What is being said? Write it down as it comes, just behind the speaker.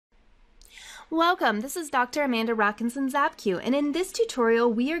Welcome, this is Dr. Amanda Rockinson-Zapke, and in this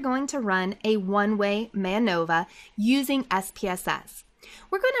tutorial we are going to run a one-way MANOVA using SPSS.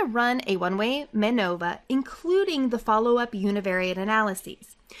 We're going to run a one-way MANOVA including the follow-up univariate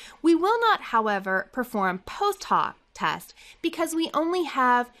analyses. We will not, however, perform post hoc test because we only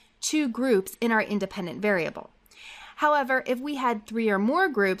have two groups in our independent variable. However, if we had 3 or more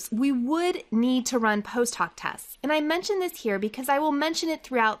groups, we would need to run post hoc tests. And I mention this here because I will mention it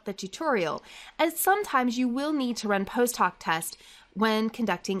throughout the tutorial, as sometimes you will need to run post hoc tests when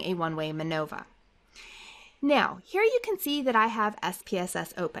conducting a one-way MANOVA. Now, here you can see that I have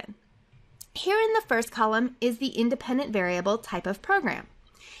SPSS open. Here in the first column is the independent variable type of program.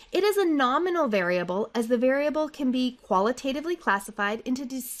 It is a nominal variable, as the variable can be qualitatively classified into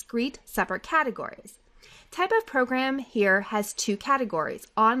discrete separate categories. Type of program here has 2 categories,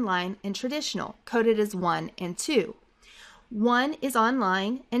 online and traditional, coded as 1 and 2. 1 is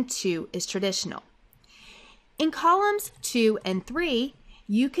online and 2 is traditional. In columns 2 and 3,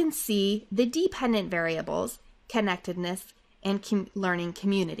 you can see the dependent variables, connectedness, and learning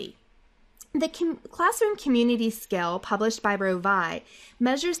community. The Classroom Community Scale, published by Rovi,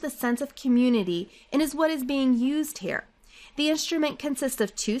 measures the sense of community and is what is being used here. The instrument consists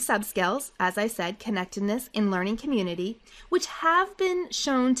of 2 subscales, as I said, connectedness and learning community, which have been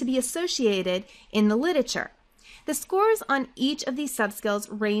shown to be associated in the literature. The scores on each of these subscales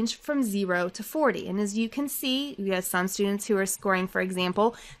range from 0 to 40, and as you can see, we have some students who are scoring, for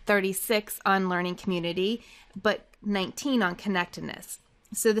example, 36 on learning community, but 19 on connectedness.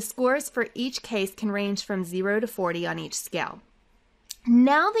 So the scores for each case can range from 0 to 40 on each scale.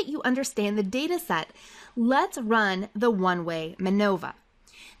 Now that you understand the data set, let's run the one-way MANOVA.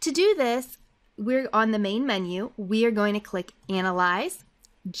 To do this, we're on the main menu. We are going to click Analyze,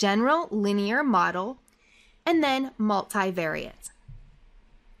 General Linear Model, and then Multivariate.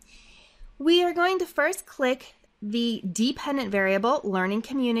 We are going to first click the dependent variable, Learning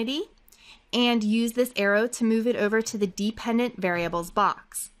Community, and use this arrow to move it over to the Dependent Variables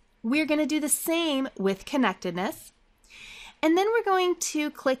box. We're going to do the same with Connectedness. And then we're going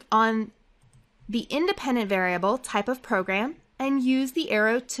to click on the independent variable type of program and use the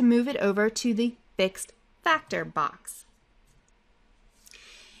arrow to move it over to the fixed factor box.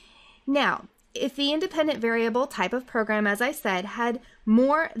 Now, if the independent variable type of program, as I said, had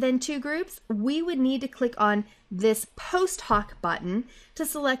more than 2 groups, we would need to click on this post hoc button to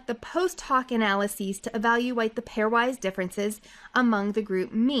select the post hoc analyses to evaluate the pairwise differences among the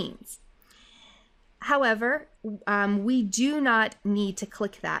group means. However, we do not need to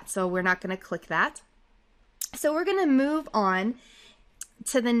click that, so we're not going to click that. So we're going to move on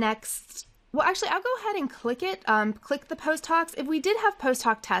to the next. Well, actually, I'll go ahead and click it, click the post hocs. If we did have post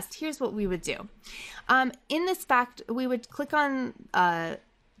hoc tests, here's what we would do. In this we would click on the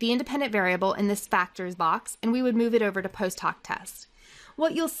independent variable in this factors box, and we would move it over to post hoc test.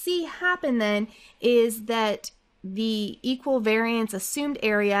 What you'll see happen then is that the equal variance assumed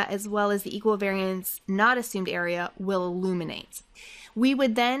area as well as the equal variance not assumed area will illuminate. We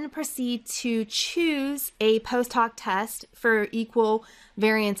would then proceed to choose a post hoc test for equal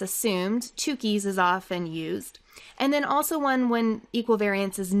variance assumed. 2 keys is often used. And then also one when equal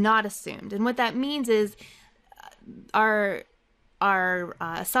variance is not assumed. And what that means is our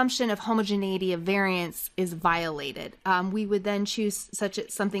assumption of homogeneity of variance is violated. We would then choose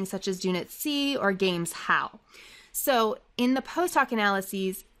something such as unit C or games how. So in the post hoc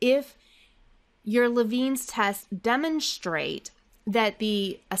analyses, if your Levine's test demonstrate that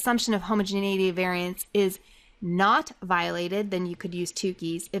the assumption of homogeneity of variance is not violated, then you could use 2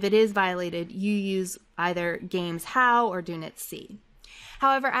 keys. If it is violated, you use either games how or unit C.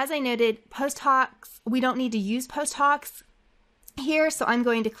 However, as I noted, post hocs, we don't need to use post hocs here, so I'm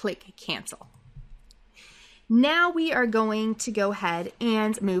going to click cancel. Now we are going to go ahead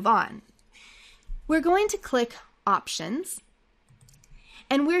and move on. We're going to click Options,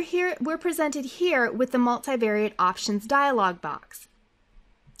 and we're presented here with the multivariate options dialog box.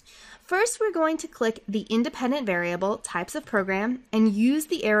 First, we're going to click the independent variable types of program and use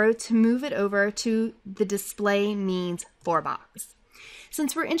the arrow to move it over to the display means for box.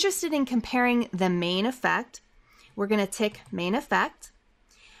 Since we're interested in comparing the main effect, we're going to tick main effect.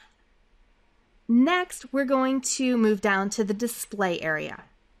 Next, we're going to move down to the display area.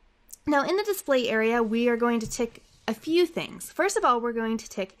 Now, in the display area, we are going to tick a few things. First of all, we're going to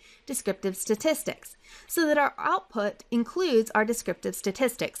tick descriptive statistics so that our output includes our descriptive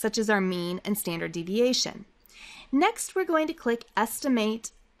statistics, such as our mean and standard deviation. Next, we're going to click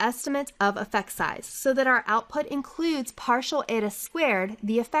estimate of effect size so that our output includes partial eta squared,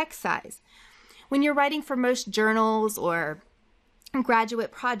 the effect size. When you're writing for most journals or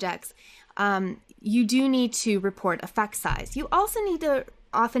graduate projects, you do need to report effect size. You also need to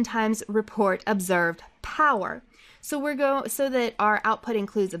oftentimes report observed power. So so that our output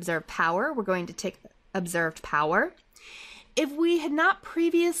includes observed power, we're going to tick observed power. If we had not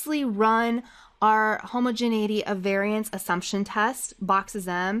previously run our homogeneity of variance assumption test, boxes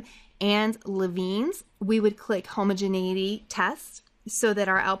M, and Levine's, we would click homogeneity test so that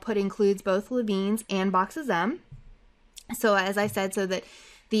our output includes both Levine's and boxes M. So as I said, so that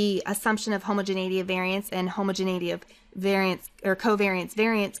the assumption of homogeneity of variance and homogeneity of variance or covariance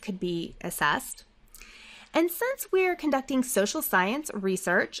variance could be assessed. And since we're conducting social science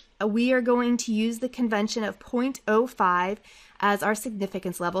research, we are going to use the convention of 0.05 as our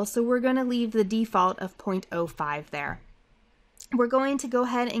significance level. So we're going to leave the default of 0.05 there. We're going to go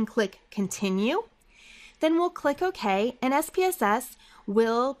ahead and click continue. Then we'll click OK, and SPSS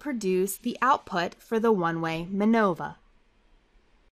will produce the output for the one-way MANOVA.